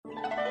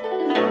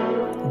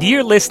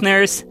Dear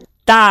listeners,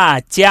 大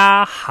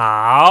家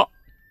好.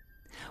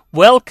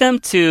 Welcome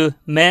to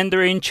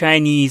Mandarin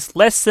Chinese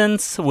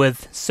Lessons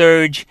with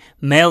Serge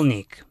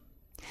Melnik.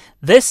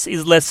 This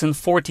is lesson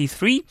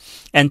 43,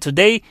 and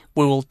today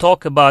we will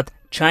talk about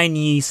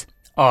Chinese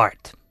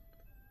art.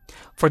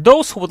 For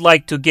those who would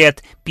like to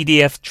get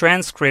PDF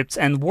transcripts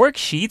and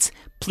worksheets,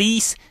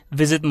 please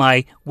visit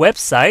my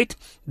website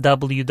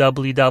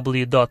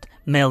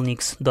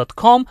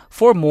www.melnix.com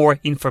for more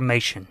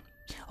information.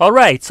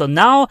 Alright, so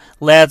now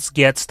let's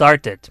get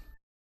started.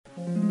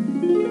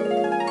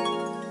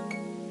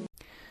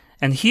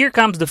 And here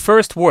comes the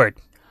first word,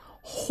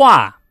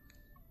 画.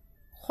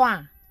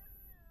 画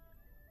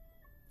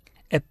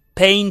A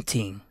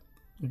painting,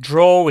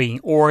 drawing,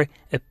 or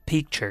a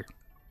picture.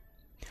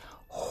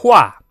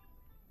 画.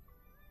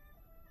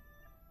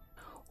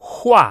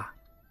 画.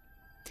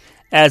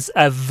 As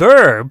a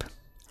verb,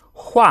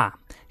 画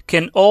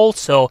can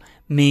also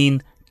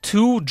mean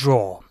to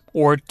draw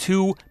or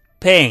to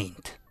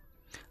paint.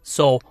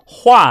 So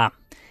画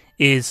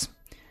is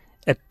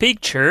a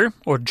picture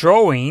or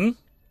drawing,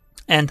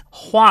 and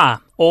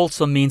画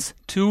also means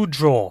to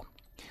draw.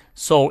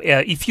 So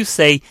if you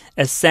say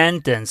a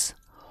sentence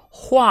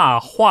画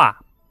画,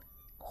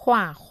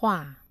 画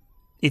画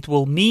it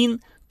will mean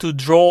to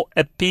draw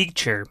a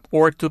picture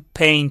or to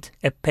paint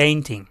a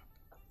painting.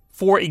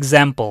 For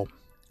example,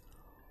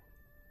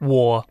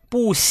 我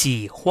不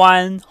喜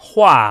欢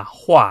画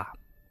画.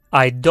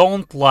 I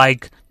don't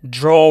like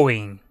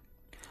drawing.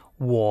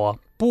 我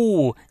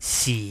不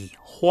喜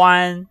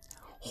欢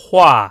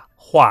画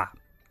画.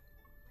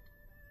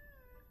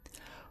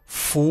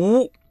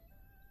 幅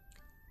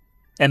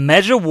A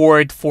measure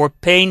word for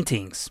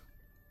paintings.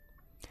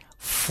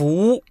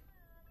 幅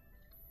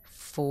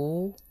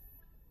幅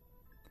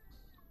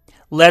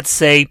Let's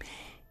say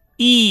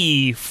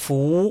一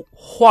幅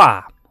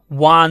画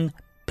one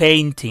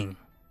painting.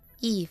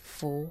 一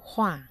幅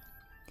画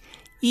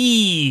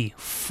一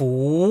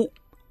幅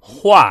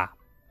画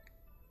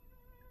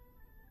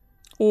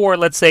Or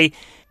let's say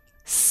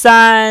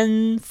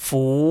三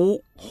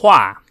幅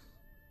画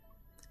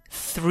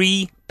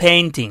three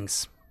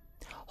paintings.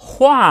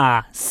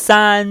 画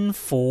三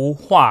幅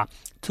画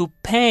to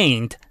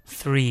paint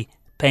three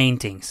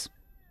paintings.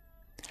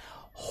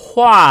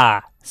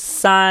 画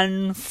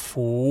三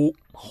幅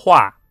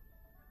画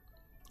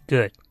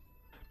Good.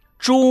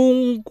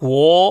 中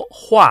国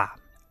画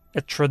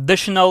A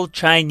traditional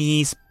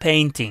Chinese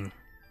painting.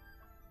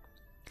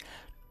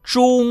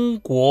 中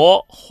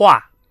国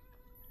画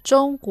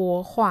中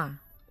国画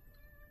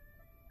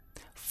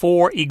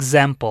For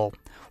example,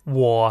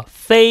 我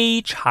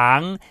非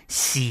常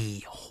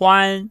喜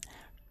欢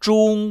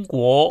中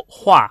国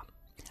画.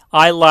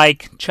 I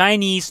like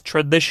Chinese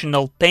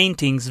traditional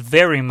paintings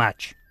very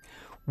much.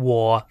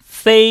 我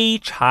非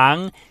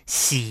常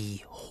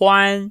喜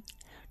欢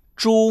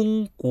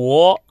中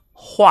国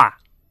画.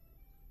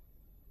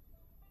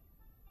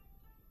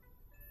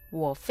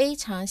 我非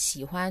常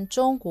喜欢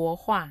中国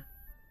画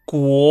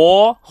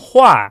国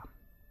画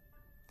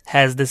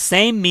has the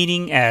same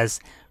meaning as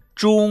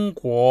中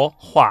国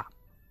画.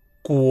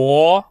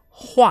 国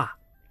画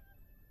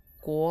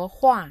国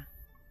画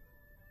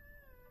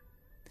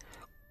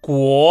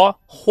国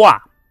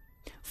画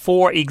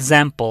For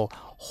example,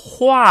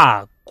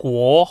 画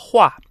国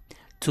画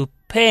to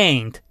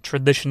paint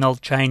traditional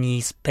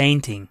Chinese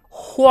painting.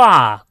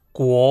 画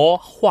国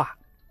画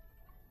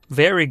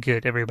Very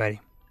good, everybody.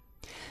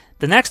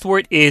 The next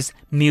word is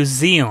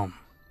museum.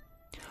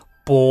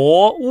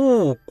 博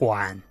物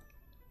馆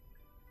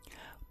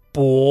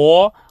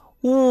博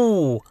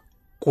物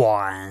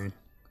馆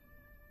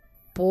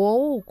博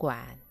物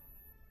馆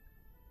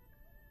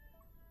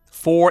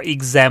For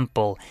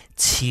example,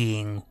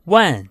 请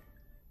问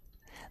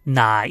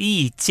哪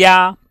一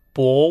家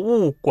博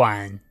物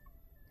馆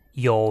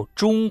有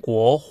中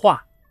国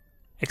画?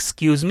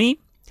 Excuse me,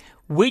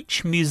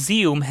 which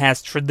museum has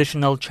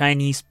traditional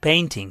Chinese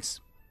paintings?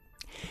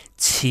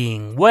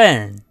 请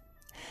问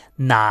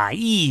哪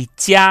一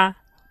家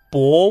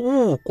博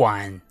物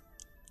馆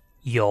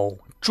有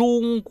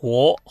中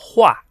国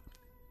画?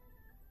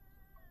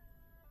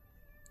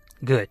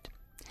 Good.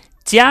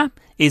 家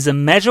is a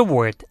measure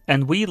word,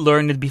 and we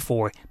learned it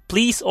before.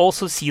 Please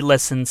also see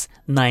lessons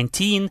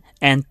 19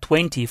 and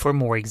 20 for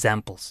more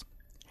examples.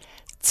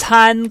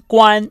 参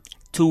观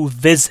to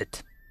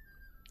visit.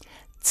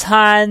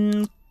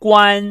 参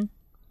观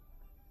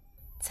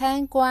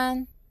参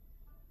观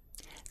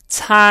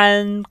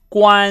参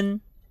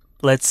观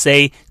Let's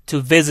say to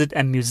visit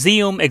a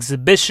museum,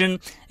 exhibition,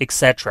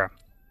 etc.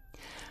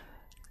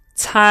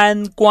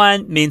 参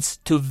观 means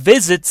to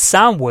visit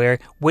somewhere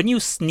when you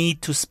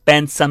need to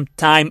spend some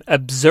time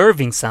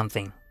observing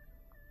something.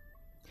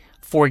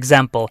 For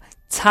example,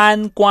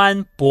 参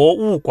观博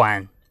物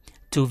馆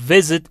to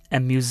visit a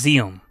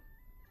museum.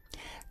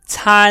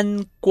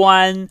 参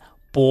观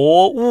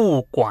博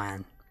物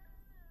馆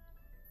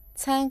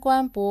参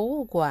观博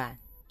物馆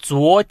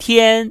昨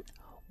天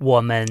我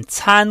们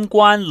参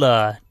观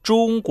了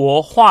中国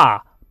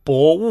画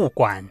博物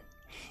馆.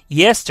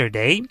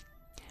 Yesterday,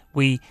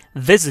 we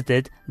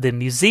visited the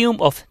Museum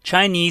of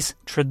Chinese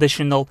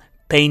Traditional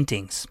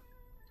Paintings.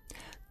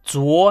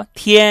 昨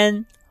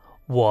天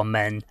我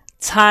们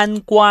参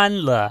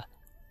观了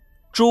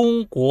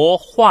中国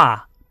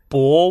画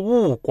博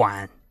物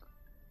馆。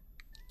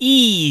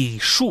艺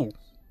术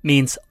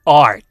means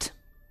art.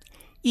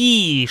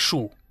 艺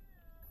术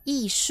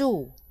艺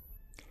术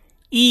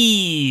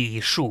艺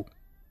术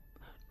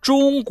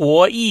中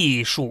国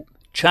艺术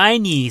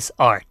Chinese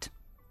art.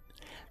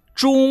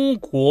 中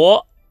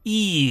国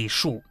艺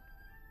术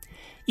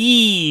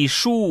艺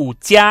术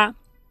家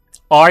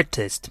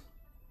artist.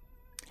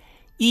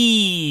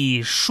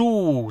 艺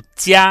术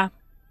家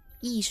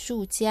艺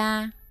术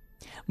家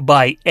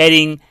By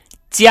adding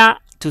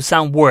家 to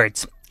some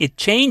words, it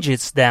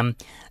changes them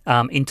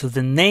into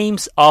the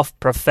names of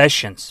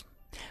professions.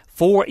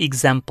 For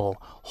example,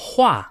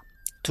 画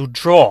to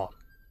draw.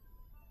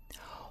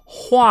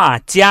 画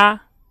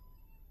家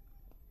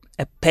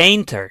a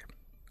painter.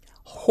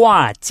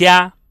 画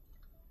家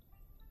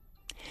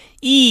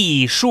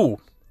艺术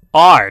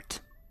art.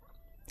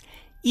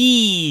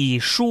 艺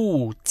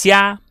术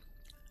家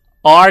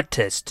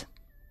artist.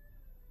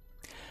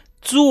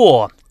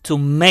 做 to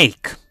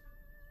make.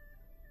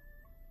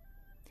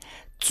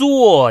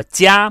 作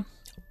家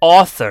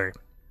author.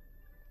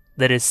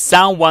 That is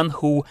someone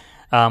who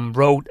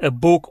wrote a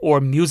book or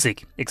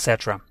music,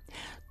 etc.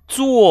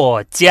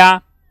 作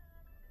家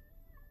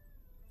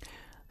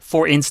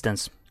For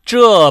instance,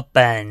 这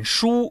本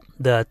书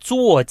的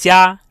作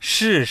家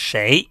是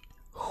谁?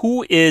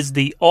 Who is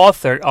the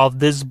author of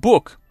this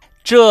book?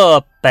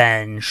 这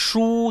本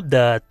书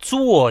的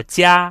作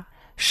家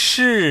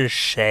是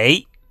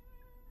谁?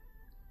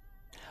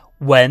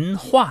 文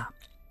化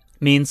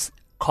means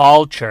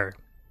culture.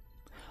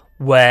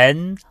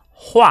 文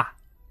化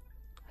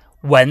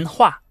文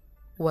化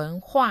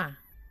文化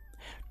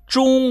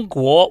中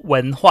国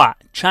文化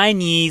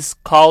Chinese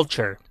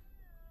culture.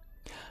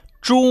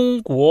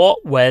 中国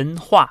文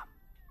化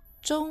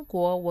中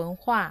国文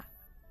化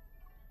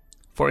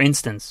For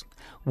instance,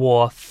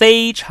 我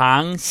非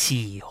常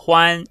喜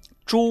欢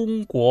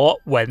中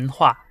国文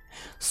化，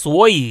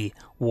所以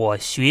我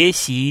学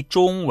习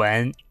中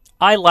文。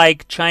I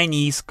like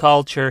Chinese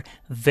culture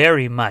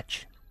very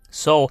much.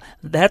 So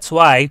that's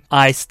why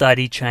I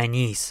study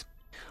Chinese.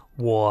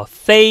 我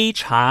非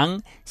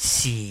常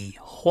喜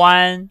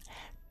欢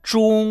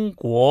中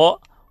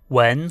国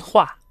文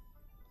化，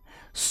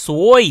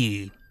所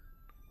以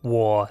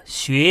我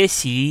学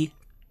习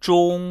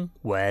中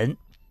文。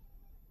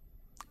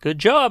Good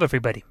job,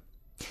 everybody.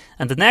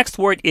 And the next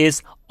word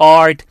is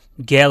art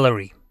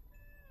gallery.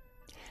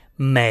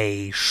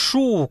 美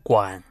术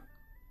馆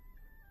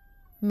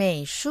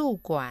美术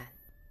馆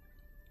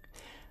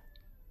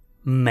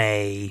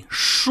美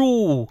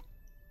术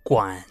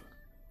馆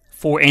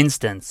For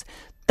instance,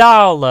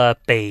 到了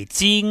北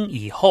京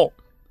以后，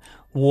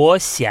我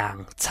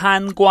想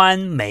参观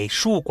美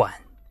术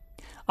馆。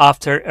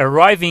After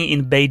arriving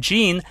in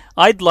Beijing,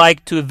 I'd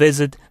like to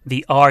visit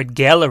the art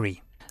gallery.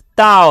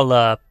 到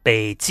了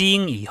北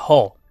京以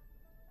后，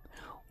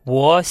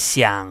我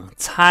想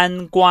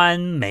参观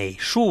美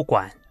术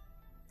馆。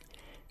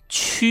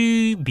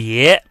区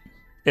别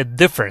a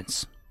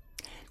difference.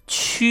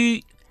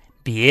 区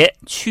别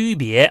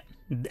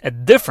a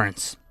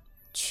difference.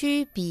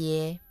 区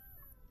别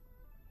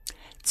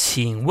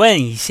请问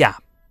一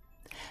下，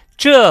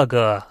这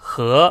个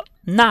和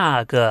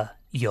那个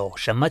有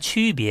什么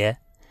区别？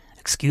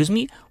 Excuse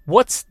me,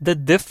 what's the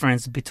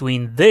difference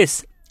between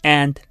this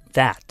and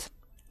that?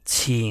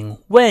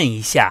 请问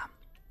一下，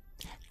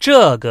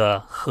这个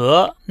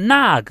和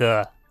那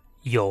个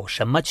有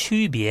什么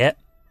区别？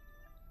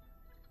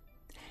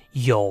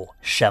有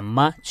什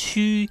么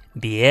区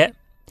别？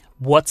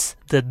 What's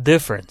the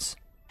difference?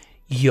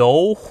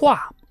 油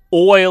画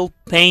oil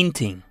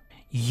painting.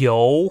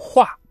 油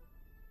画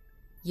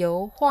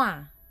油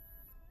画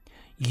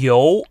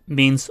油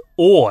means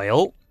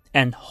oil,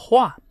 and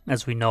画,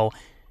 as we know,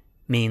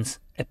 means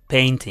a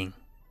painting.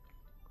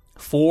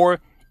 For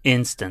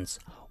instance,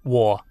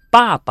 我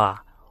爸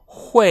爸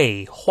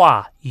会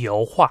画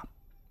油画，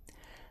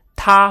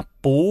他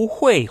不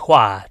会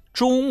画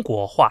中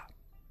国画。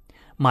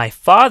My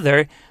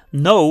father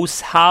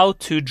knows how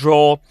to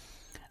draw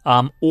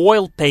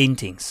oil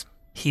paintings.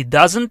 He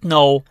doesn't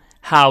know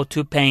how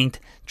to paint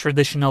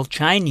traditional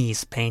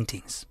Chinese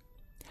paintings.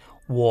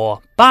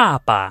 我爸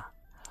爸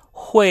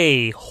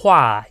会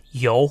画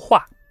油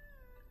画，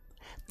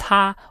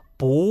他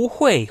不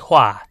会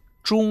画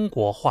中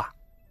国画。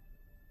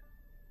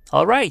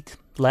All right,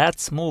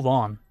 let's move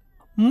on.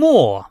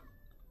 墨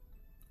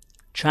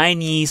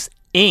Chinese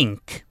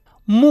ink.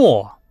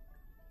 墨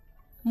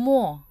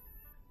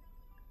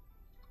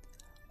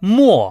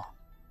墨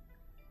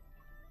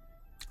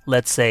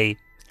Let's say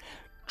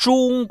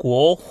中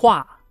国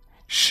画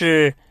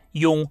是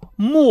用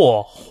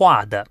墨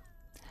画的。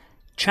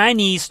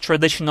Chinese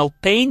traditional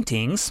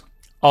paintings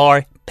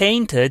are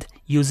painted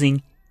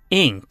using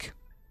ink.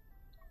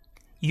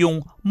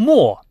 用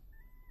墨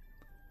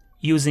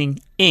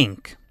using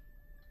ink.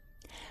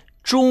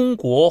 中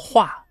国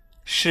画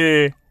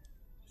是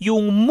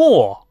用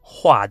墨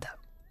画的。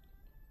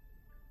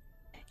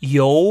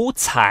油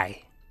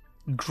彩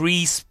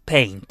grease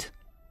paint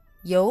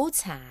油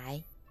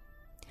彩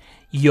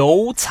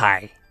油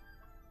彩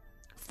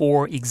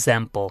For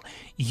example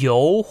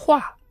油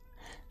画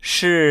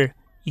是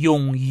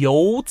用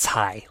油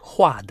彩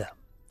画的。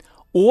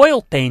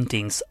Oil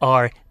paintings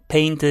are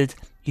painted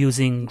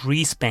using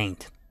grease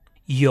paint.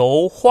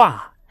 油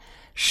画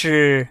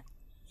是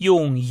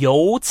用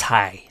油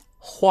彩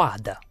画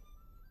的。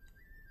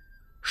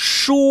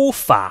书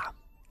法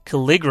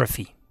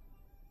calligraphy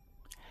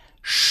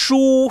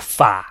书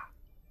法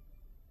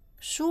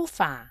书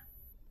法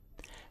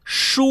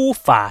书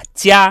法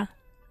家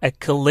a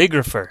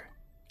calligrapher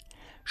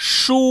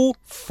书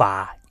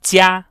法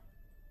家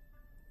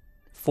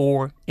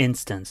For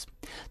instance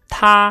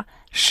他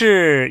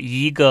是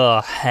一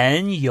个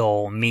很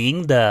有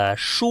名的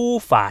书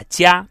法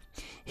家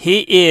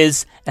He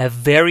is a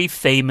very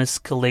famous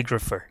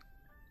calligrapher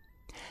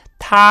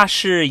他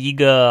是一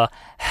个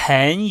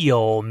很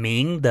有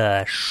名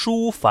的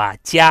书法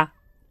家。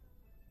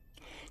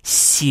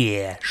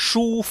写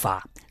书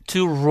法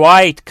to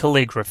write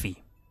calligraphy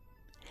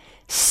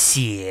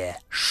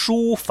写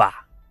书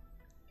法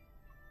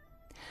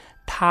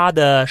他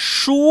的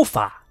书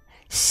法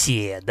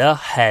写得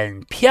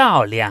很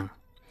漂亮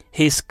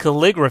His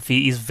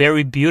calligraphy is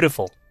very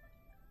beautiful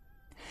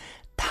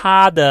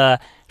他的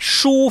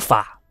书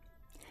法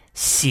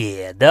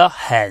写得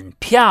很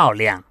漂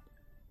亮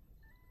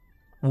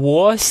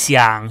我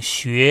想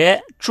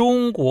学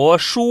中国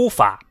书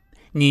法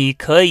你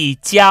可以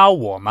教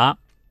我吗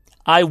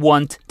I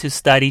want to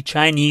study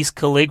Chinese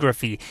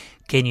calligraphy.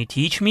 Can you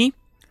teach me?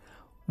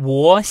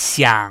 我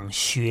想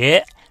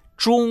学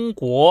中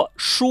国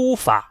书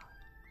法。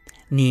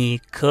你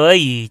可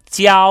以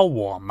教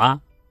我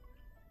吗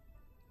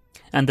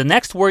And the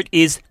next word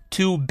is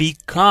to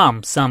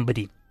become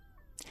somebody.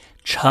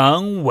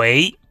 成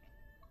为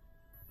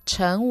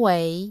成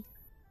为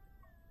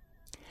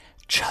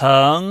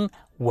成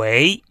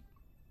为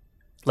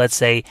Let's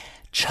say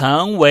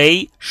成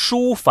为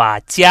书法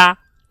家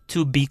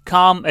To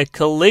become a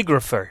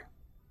calligrapher.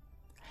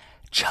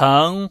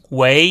 成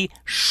为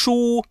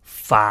书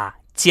法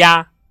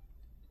家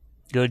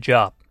Good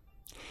job.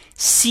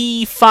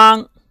 西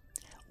方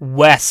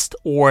West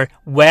or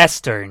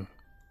Western.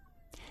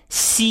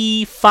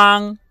 西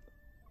方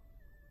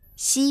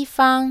西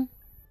方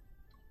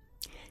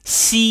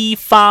西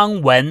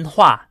方文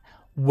化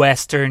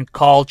Western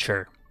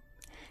culture.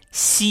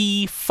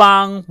 西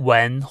方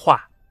文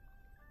化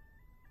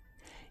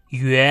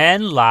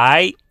原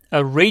来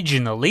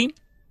originally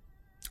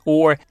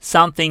or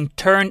something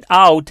turned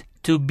out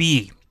to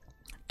be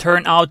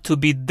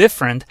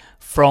different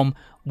from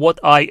what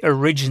I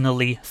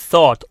originally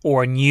thought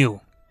or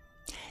knew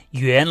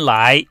原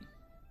来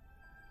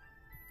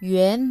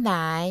原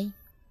来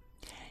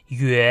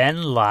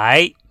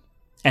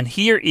and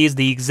here is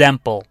the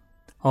example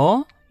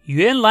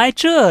原来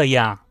这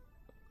样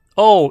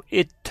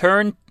it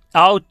turned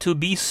out to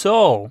be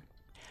so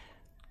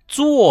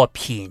作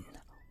品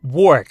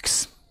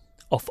works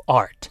of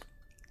art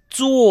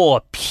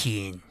作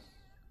品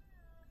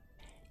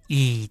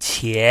以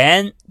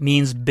前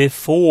means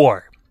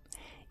before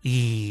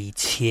以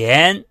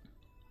前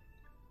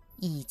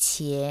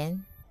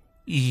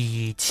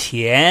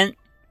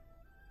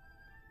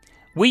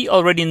We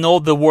already know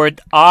the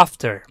word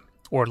after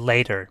or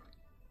later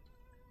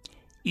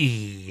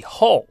以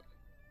后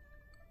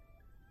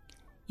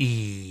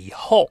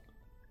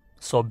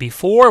So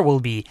before will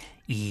be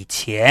以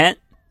前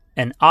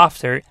and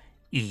after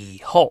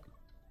以后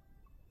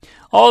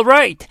All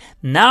right,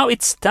 now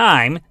it's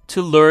time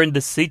to learn the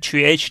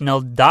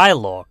situational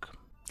dialogue.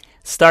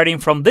 Starting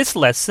from this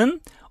lesson,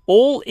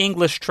 all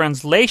English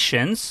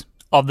translations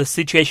of the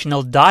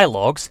situational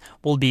dialogues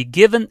will be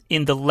given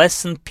in the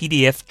lesson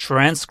PDF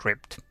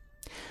transcript.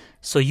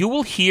 So you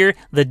will hear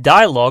the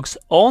dialogues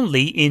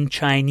only in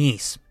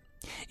Chinese.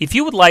 If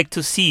you would like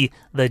to see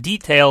the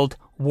detailed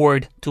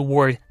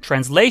word-to-word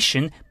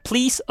translation,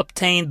 please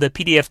obtain the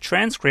PDF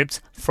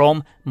transcripts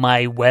from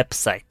my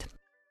website.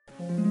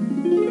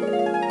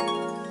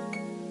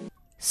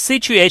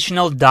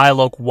 Situational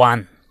Dialogue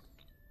 1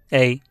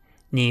 A.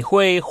 你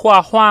会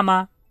画画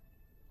吗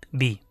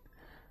B.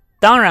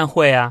 当然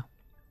会啊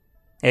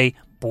A.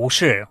 不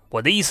是，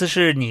我的意思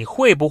是你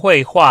会不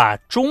会画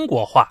中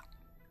国画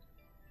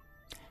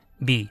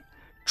B.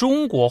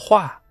 中国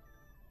画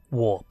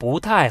我不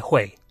太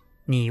会，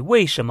你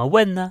为什么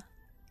问呢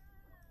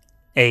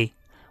A.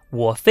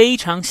 我非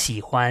常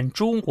喜欢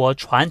中国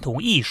传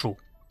统艺术，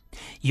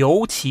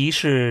尤其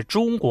是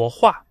中国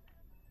画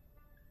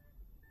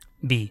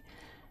B.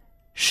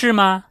 是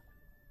吗？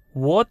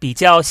我比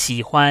较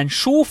喜欢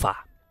书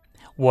法，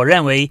我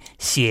认为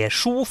写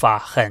书法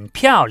很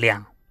漂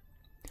亮。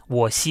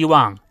我希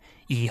望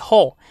以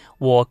后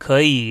我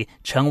可以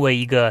成为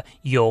一个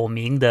有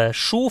名的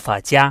书法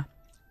家。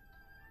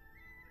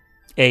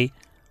A.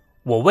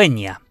 我问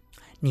你啊，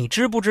你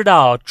知不知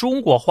道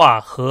中国画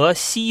和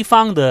西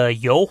方的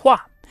油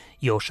画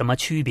有什么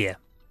区别？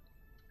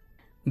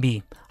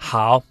 B.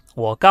 好，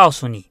我告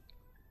诉你。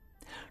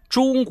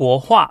中国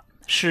画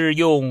是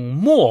用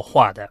墨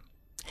画的，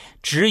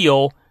只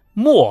有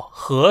墨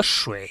和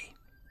水。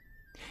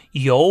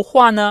油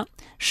画呢，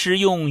是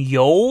用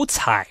油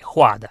彩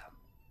画的。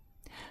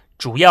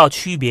主要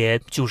区别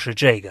就是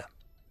这个。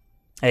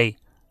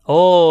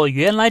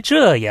原来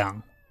这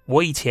样，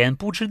我以前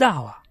不知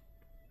道啊。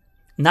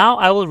Now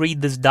I will read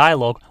this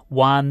dialogue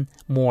one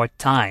more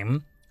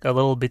time, a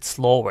little bit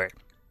slower.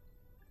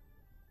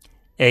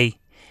 A.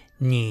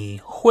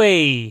 你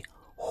会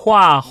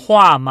画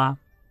画吗？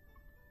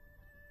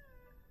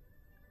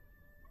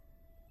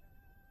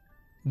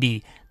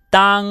 B.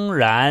 当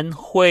然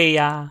会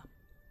呀。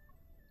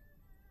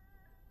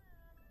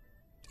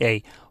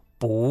A.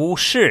 不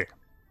是，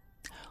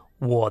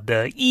我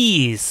的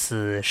意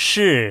思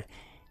是，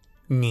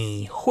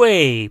你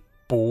会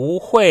不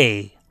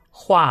会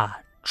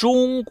画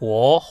中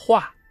国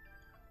画？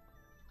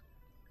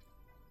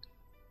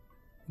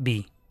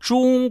 B.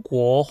 中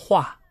国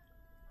画，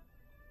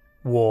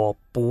我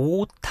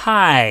不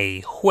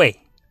太会。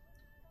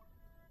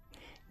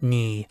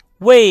你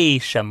为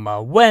什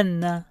么问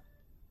呢？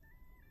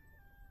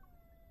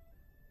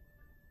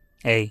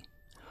 A.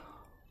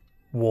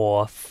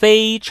 我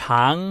非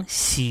常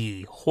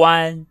喜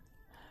欢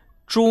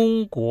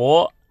中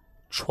国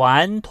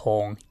传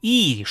统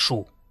艺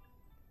术，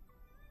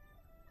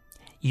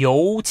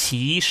尤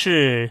其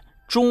是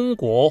中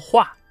国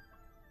画。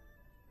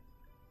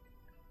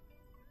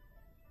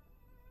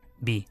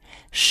 B.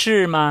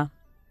 是吗？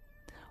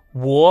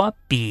我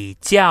比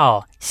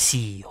较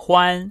喜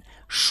欢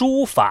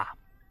书法，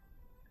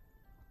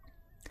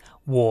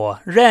我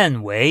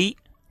认为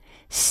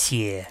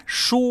写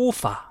书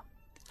法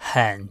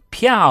很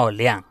漂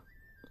亮。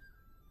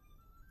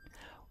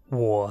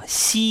我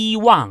希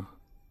望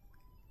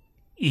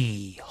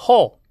以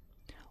后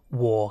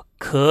我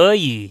可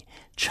以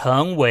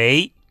成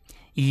为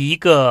一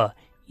个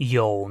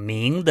有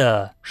名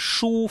的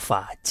书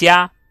法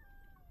家。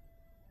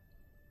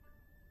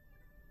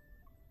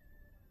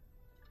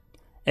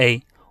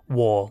 A.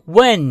 我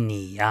问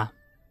你呀，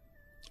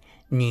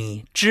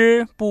你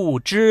知不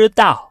知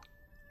道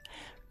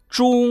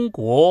中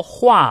国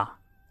画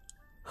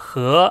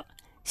和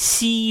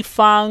西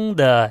方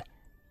的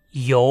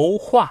油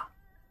画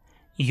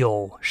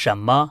有什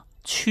么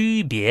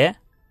区别？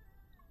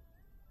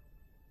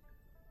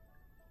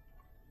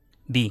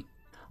 B.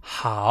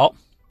 好，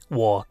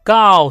我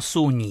告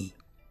诉你，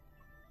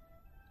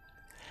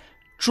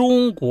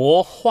中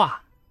国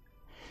画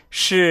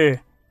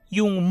是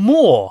用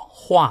墨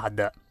画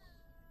的，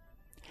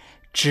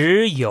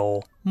只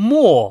有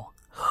墨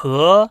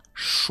和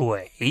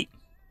水。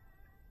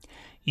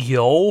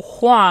油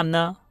画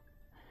呢，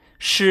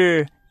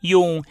是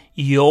用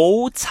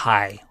油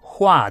彩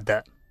画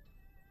的，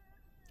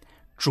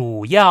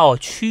主要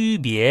区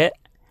别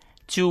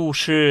就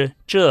是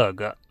这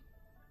个。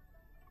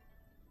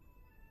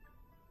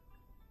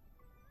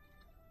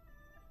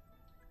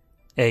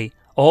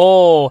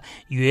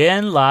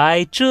原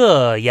来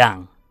这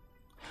样，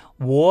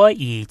我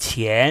以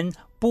前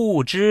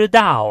不知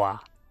道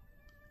啊。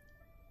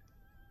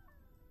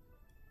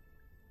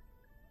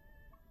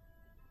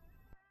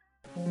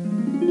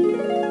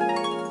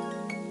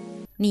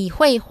你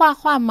会画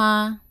画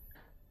吗？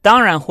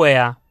当然会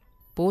啊。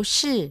不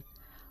是，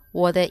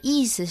我的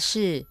意思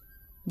是，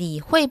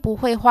你会不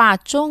会画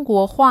中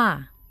国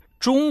画？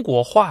中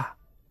国画，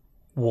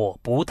我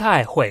不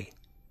太会。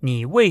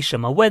你为什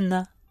么问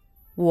呢？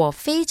我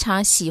非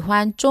常喜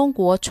欢中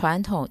国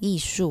传统艺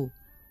术，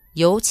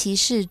尤其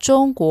是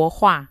中国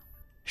画。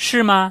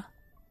是吗？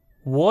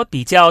我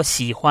比较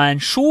喜欢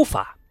书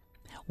法，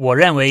我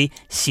认为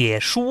写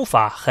书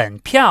法很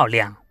漂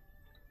亮。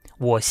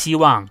我希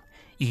望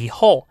以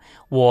后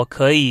我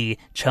可以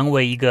成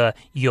为一个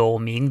有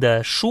名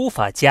的书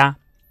法家。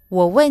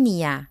我问你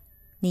呀，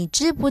你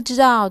知不知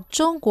道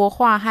中国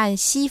画和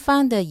西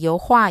方的油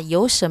画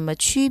有什么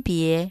区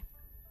别？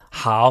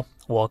好，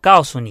我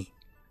告诉你，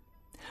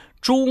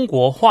中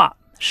国画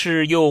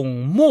是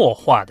用墨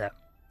画的，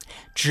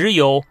只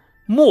有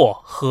墨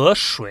和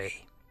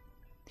水。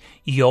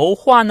油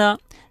画呢，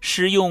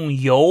是用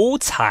油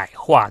彩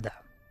画的，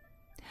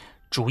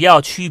主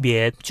要区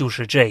别就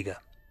是这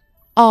个。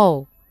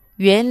哦，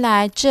原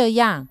来这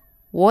样，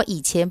我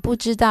以前不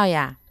知道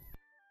呀。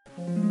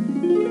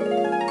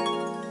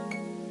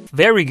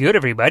Very good,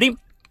 everybody.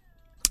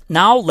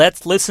 Now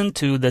let's listen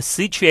to the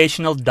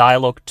situational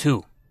dialogue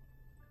 2.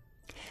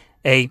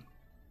 A.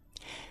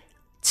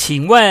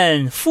 请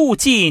问附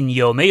近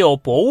有没有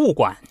博物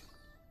馆？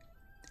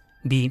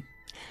 B.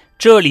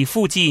 这里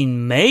附近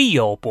没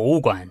有博物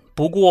馆，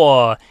不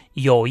过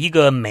有一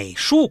个美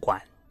术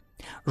馆。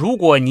如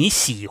果你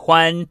喜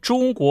欢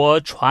中国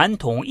传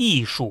统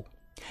艺术，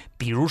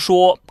比如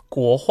说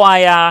国画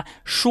呀、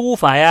书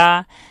法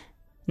呀，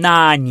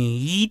那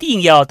你一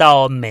定要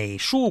到美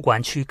术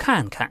馆去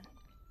看看。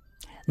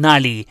那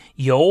里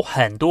有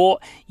很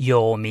多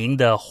有名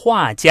的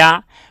画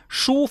家、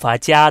书法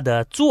家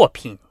的作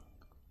品。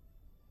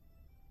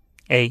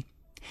A.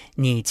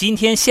 你今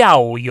天下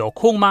午有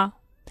空吗？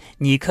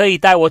你可以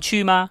带我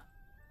去吗？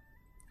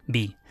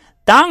 B.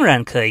 当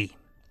然可以。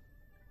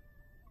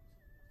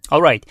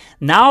All right,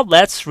 now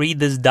let's read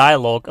this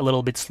dialogue a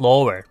little bit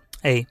slower.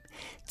 A.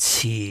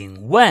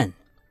 请问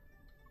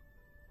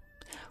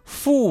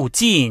附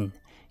近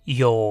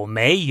有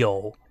没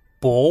有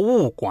博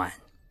物馆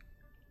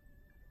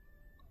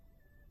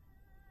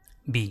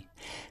B.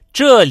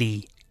 这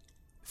里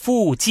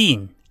附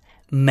近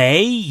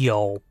没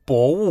有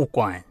博物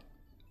馆，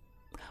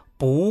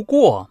不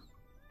过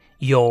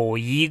有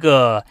一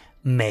个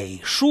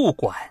美术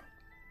馆。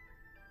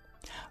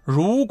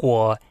如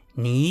果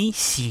你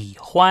喜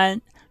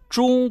欢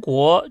中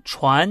国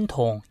传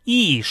统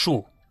艺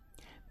术，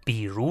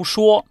比如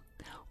说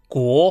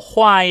国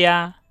画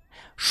呀、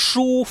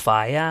书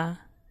法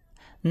呀，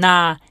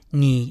那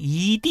你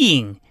一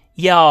定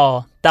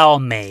要到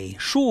美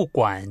术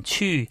馆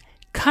去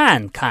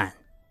看看。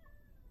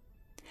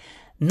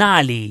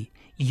那里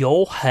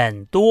有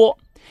很多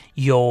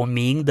有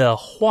名的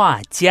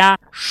画家、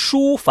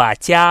书法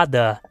家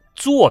的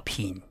作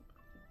品。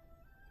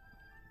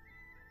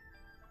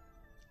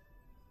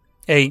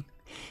A.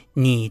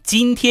 你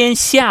今天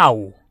下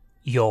午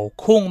有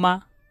空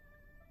吗？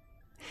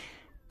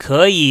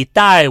可以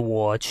带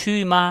我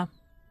去吗？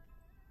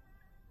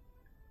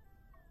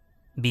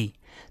 B.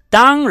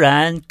 当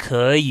然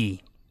可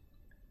以。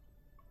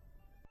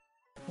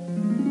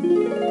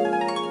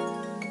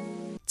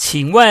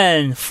请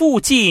问附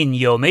近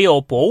有没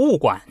有博物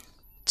馆？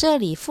这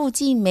里附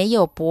近没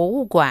有博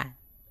物馆，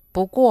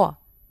不过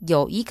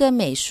有一个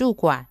美术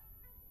馆。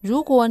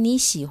如果你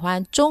喜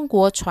欢中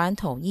国传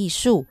统艺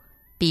术，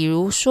比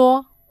如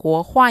说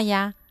国画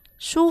呀、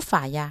书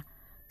法呀，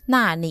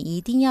那你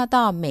一定要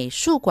到美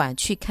术馆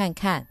去看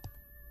看。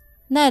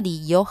那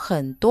里有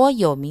很多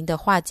有名的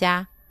画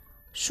家、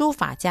书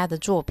法家的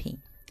作品。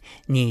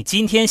你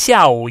今天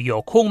下午有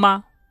空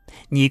吗？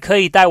你可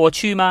以带我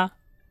去吗？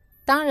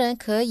当然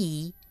可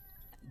以。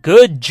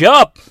Good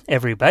job,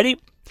 everybody.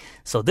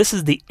 So this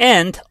is the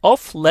end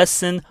of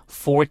lesson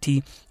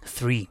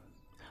 43.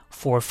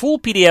 For full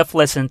PDF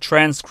lesson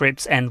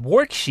transcripts and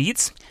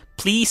worksheets,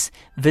 please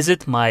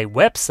visit my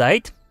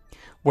website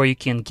where you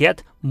can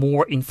get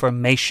more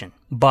information.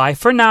 Bye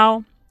for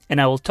now,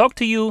 and I will talk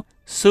to you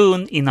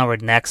soon in our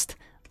next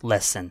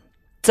lesson.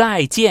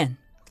 再见.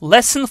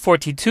 Lesson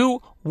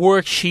 42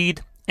 Worksheet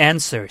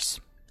Answers.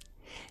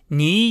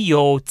 你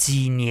有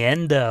几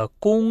年的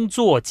工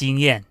作经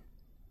验？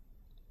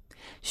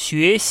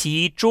学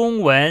习中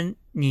文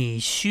你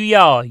需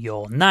要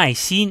有耐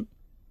心。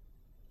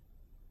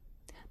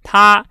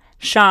他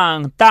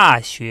上大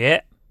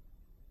学，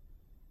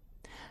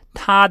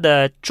他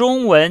的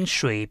中文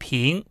水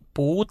平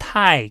不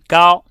太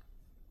高。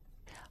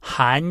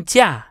寒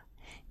假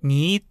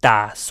你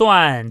打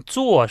算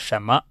做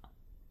什么？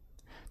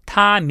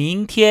他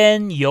明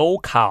天有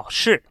考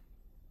试。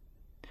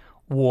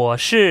我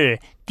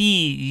是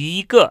第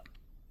一个。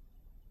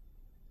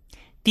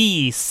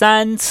第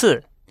3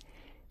次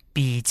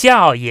比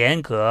较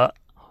严格，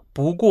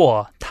不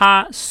过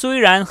他虽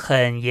然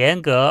很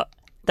严格，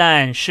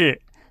但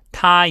是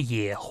他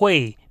也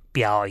会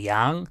表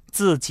扬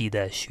自己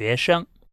的学生。